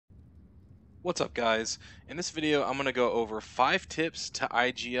What's up, guys? In this video I'm going to go over 5 tips to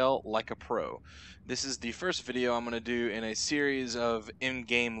IGL like a pro. This is the first video I'm going to do in a series of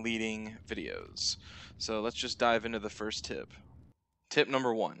in-game leading videos. So let's just dive into the first tip. Tip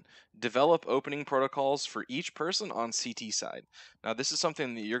number 1, develop opening protocols for each person on CT side. Now this is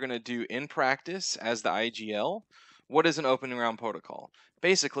something that you're going to do in practice as the IGL. What is an opening round protocol?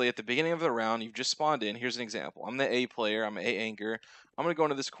 Basically, at the beginning of the round, you've just spawned in. Here's an example. I'm the A player, I'm an A anchor. I'm going to go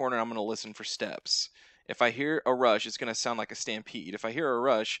into this corner and I'm going to listen for steps. If I hear a rush, it's going to sound like a stampede. If I hear a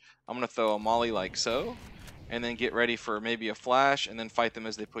rush, I'm going to throw a molly like so, and then get ready for maybe a flash, and then fight them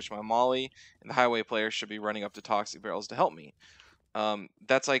as they push my molly, and the highway player should be running up to toxic barrels to help me.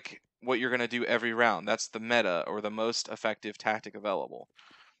 That's like what you're going to do every round. That's the meta, or the most effective tactic available.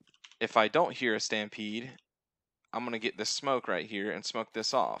 If I don't hear a stampede, I'm going to get this smoke right here and smoke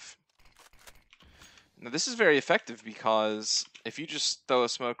this off. Now this is very effective because if you just throw a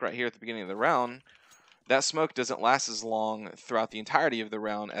smoke right here at the beginning of the round, that smoke doesn't last as long throughout the entirety of the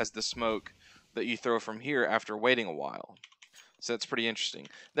round as the smoke that you throw from here after waiting a while. So that's pretty interesting.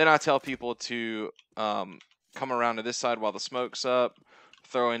 Then I tell people to come around to this side while the smoke's up,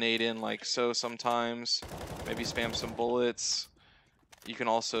 throw a nade in like so sometimes, maybe spam some bullets. You can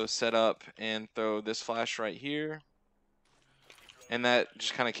also set up and throw this flash right here. And that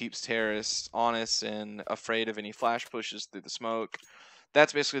just kind of keeps terrorists honest and afraid of any flash pushes through the smoke.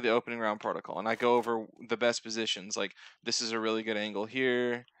 That's basically the opening round protocol. And I go over the best positions. Like, this is a really good angle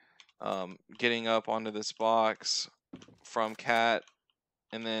here. Getting up onto this box from cat,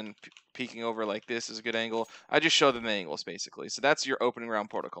 and then peeking over like this is a good angle. I just show them the angles, basically. So that's your opening round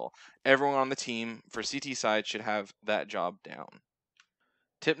protocol. Everyone on the team for CT side should have that job down.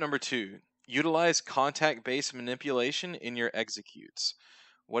 Tip number 2, utilize contact-based manipulation in your executes.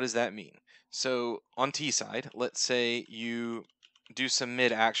 What does that mean? So on T side, let's say you do some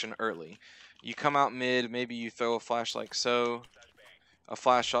mid action early. You come out mid, maybe you throw a flash like so, a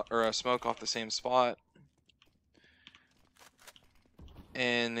flash or a smoke off the same spot,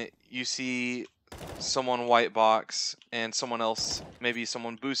 and you see someone white box and someone else, maybe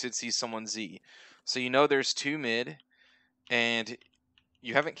someone boosted sees someone Z. So you know there's 2 mid, and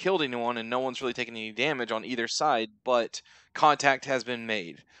you haven't killed anyone and no one's really taken any damage on either side, but contact has been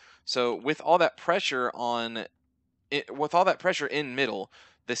made. So with all that pressure in middle,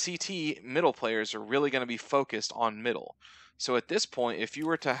 the CT middle players are really going to be focused on middle. So at this point, if you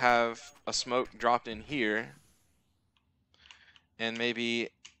were to have a smoke dropped in here and maybe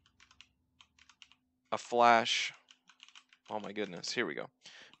a flash, oh my goodness, here we go.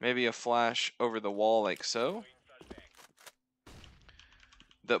 Maybe a flash over the wall like so,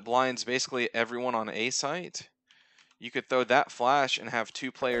 that blinds basically everyone on A site. You could throw that flash and have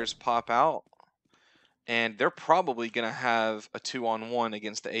 2 players pop out, and they're probably going to have a 2-on-1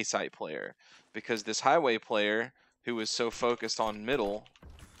 against the A site player, because this highway player, who was so focused on middle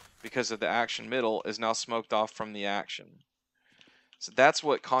because of the action middle, is now smoked off from the action. So that's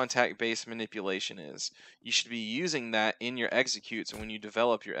what contact-based manipulation is. You should be using that in your executes and when you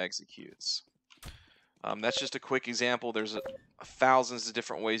develop your executes. That's just a quick example. There's thousands of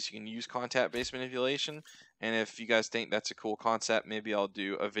different ways you can use contact-based manipulation, and if you guys think that's a cool concept, maybe I'll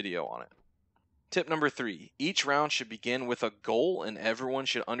do a video on it. Tip number 3, each round should begin with a goal, and everyone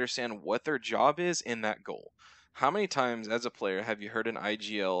should understand what their job is in that goal. How many times as a player have you heard an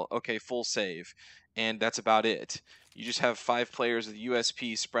IGL, okay, full save, and that's about it? You just have 5 players with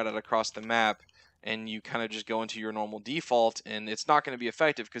USP spread out across the map, and you kind of just go into your normal default, and it's not going to be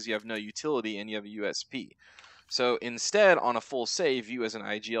effective because you have no utility and you have a USP. So instead, on a full save, you as an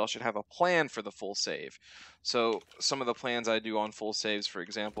IGL should have a plan for the full save. So some of the plans I do on full saves, for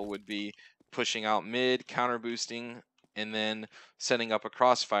example, would be pushing out mid, counter boosting, and then setting up a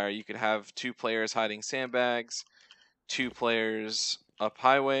crossfire. You could have 2 players hiding sandbags, 2 players up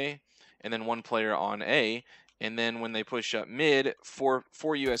highway, and then 1 player on A. And then when they push up mid, four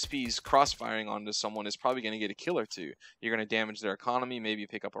USPs crossfiring onto someone is probably going to get a kill or 2. You're going to damage their economy, maybe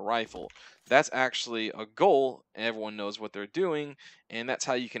pick up a rifle. That's actually a goal, and everyone knows what they're doing, and that's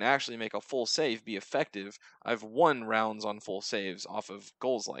how you can actually make a full save be effective. I've won rounds on full saves off of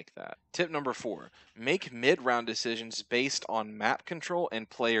goals like that. Tip number 4, make mid-round decisions based on map control and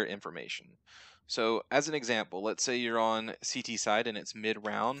player information. So as an example, let's say you're on CT side and it's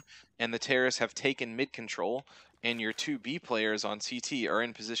mid-round, and the terrorists have taken mid control, and your 2 B players on CT are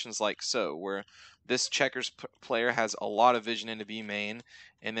in positions like so, where this checkers player has a lot of vision into B main,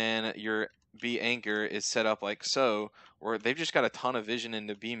 and then your B anchor is set up like so, where they've just got a ton of vision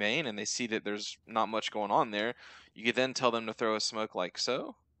into B main, and they see that there's not much going on there. You could then tell them to throw a smoke like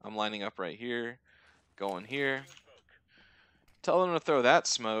so. I'm lining up right here, going here. Tell them to throw that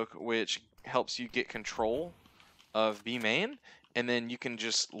smoke, which helps you get control of B main, and then you can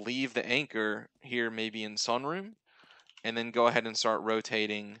just leave the anchor here maybe in Sunroom, and then go ahead and start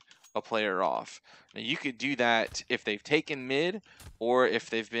rotating a player off. Now you could do that if they've taken mid or if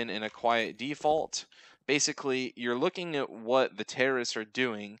they've been in a quiet default. Basically, you're looking at what the terrorists are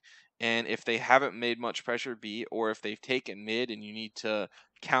doing, and if they haven't made much pressure B, or if they've taken mid and you need to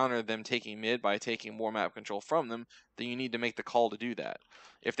counter them taking mid by taking more map control from them, then you need to make the call to do that.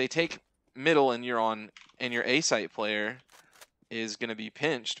 If they take middle and your A site player is going to be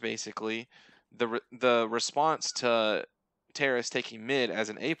pinched, basically, the response to Terrace taking mid as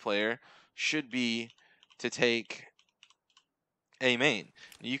an A player should be to take A main.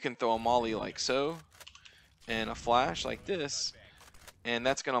 You can throw a molly like so, and a flash like this, and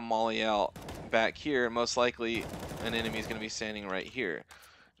that's going to molly out back here. Most likely, an enemy is going to be standing right here.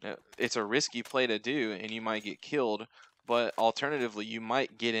 Now, it's a risky play to do, and you might get killed, but alternatively, you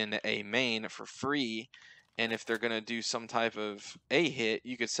might get into A main for free, and if they're going to do some type of A hit,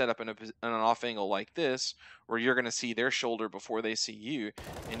 you could set up in an off angle like this, where you're going to see their shoulder before they see you,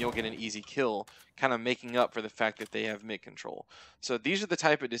 and you'll get an easy kill, kind of making up for the fact that they have mid control. So these are the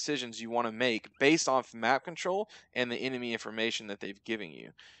type of decisions you want to make based off map control and the enemy information that they've given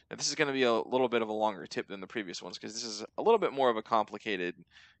you. Now, this is going to be a little bit of a longer tip than the previous ones, because this is a little bit more of a complicated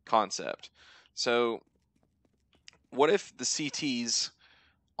concept. So what if the CTs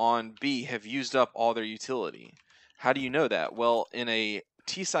on B have used up all their utility? How do you know that? Well, in a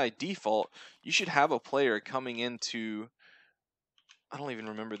T-side default, you should have a player coming into, I don't even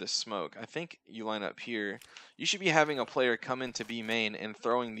remember this smoke. I think you line up here. You should be having a player come into B main and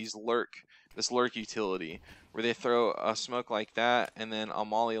throwing this lurk utility, where they throw a smoke like that and then a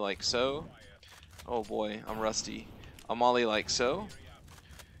molly like so. Oh boy, I'm rusty. A molly like so.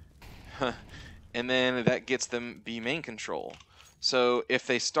 And then that gets them B main control. So if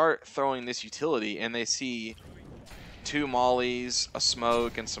they start throwing this utility and they see 2 mollies, a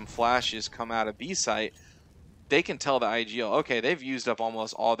smoke, and some flashes come out of B site, they can tell the IGL, okay, they've used up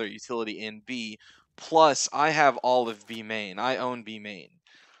almost all their utility in B, plus I have all of B main. I own B main.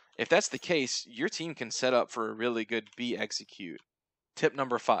 If that's the case, your team can set up for a really good B execute. Tip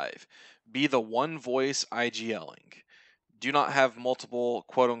number 5, be the one voice IGLing. Do not have multiple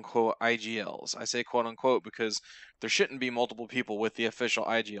quote-unquote IGLs. I say quote-unquote because there shouldn't be multiple people with the official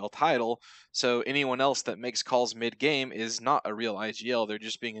IGL title, so anyone else that makes calls mid-game is not a real IGL, they're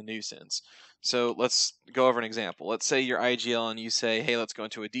just being a nuisance. So let's go over an example. Let's say you're IGL and you say, hey, let's go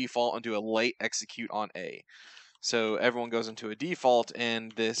into a default and do a late execute on A. So everyone goes into a default,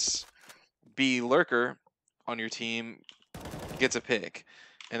 and this B lurker on your team gets a pick,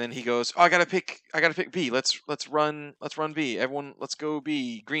 and then he goes, oh, I gotta pick B. Let's run B. Everyone, let's go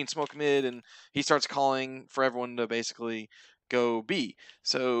B. Green smoke mid, and he starts calling for everyone to basically go B.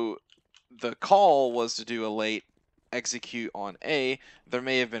 So the call was to do a late execute on A. There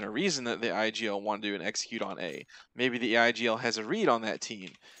may have been a reason that the IGL wanted to do an execute on A. Maybe the IGL has a read on that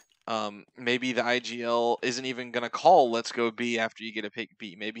team. Maybe the IGL isn't even going to call let's go B after you get a pick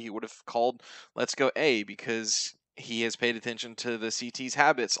B. Maybe he would have called let's go A because he has paid attention to the CT's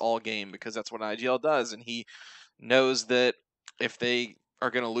habits all game, because that's what IGL does, and he knows that if they are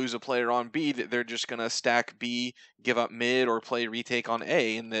going to lose a player on B, that they're just going to stack B, give up mid, or play retake on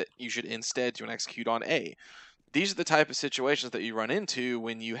A, and that you should instead do an execute on A. These are the type of situations that you run into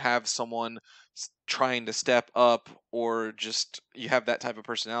when you have someone trying to step up, or just you have that type of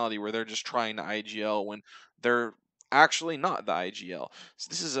personality where they're just trying to IGL when they're actually not the IGL. So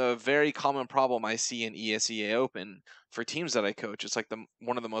this is a very common problem I see in ESEA Open for teams that I coach. It's like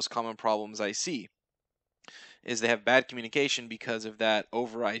one of the most common problems I see is they have bad communication because of that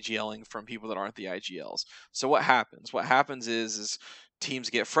over IGLing from people that aren't the IGLs. So what happens? What happens is teams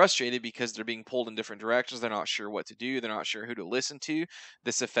get frustrated because they're being pulled in different directions. They're not sure what to do. They're not sure who to listen to.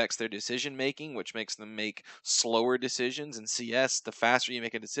 This affects their decision making, which makes them make slower decisions. In CS, the faster you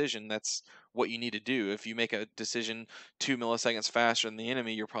make a decision, that's what you need to do. If you make a decision 2 milliseconds faster than the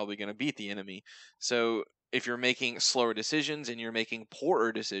enemy, you're probably going to beat the enemy. So if you're making slower decisions and you're making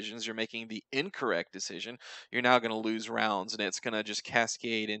poorer decisions, you're making the incorrect decision, you're now going to lose rounds, and it's going to just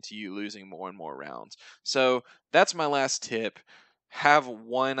cascade into you losing more and more rounds. So that's my last tip. Have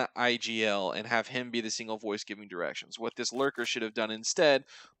one IGL and have him be the single voice giving directions. What this lurker should have done instead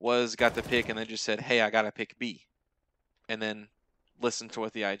was got the pick and then just said, hey, I got to pick B. And then listen to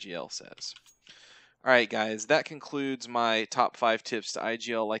what the IGL says. All right, guys, that concludes my top 5 tips to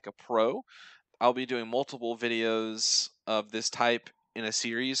IGL like a pro. I'll be doing multiple videos of this type in a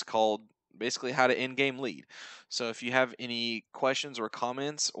series called basically how to in-game lead. So if you have any questions or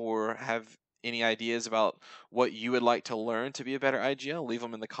comments, or have any ideas about what you would like to learn to be a better IGL, leave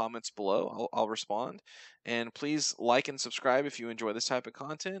them in the comments below. I'll respond. And please like and subscribe if you enjoy this type of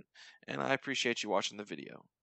content. And I appreciate you watching the video.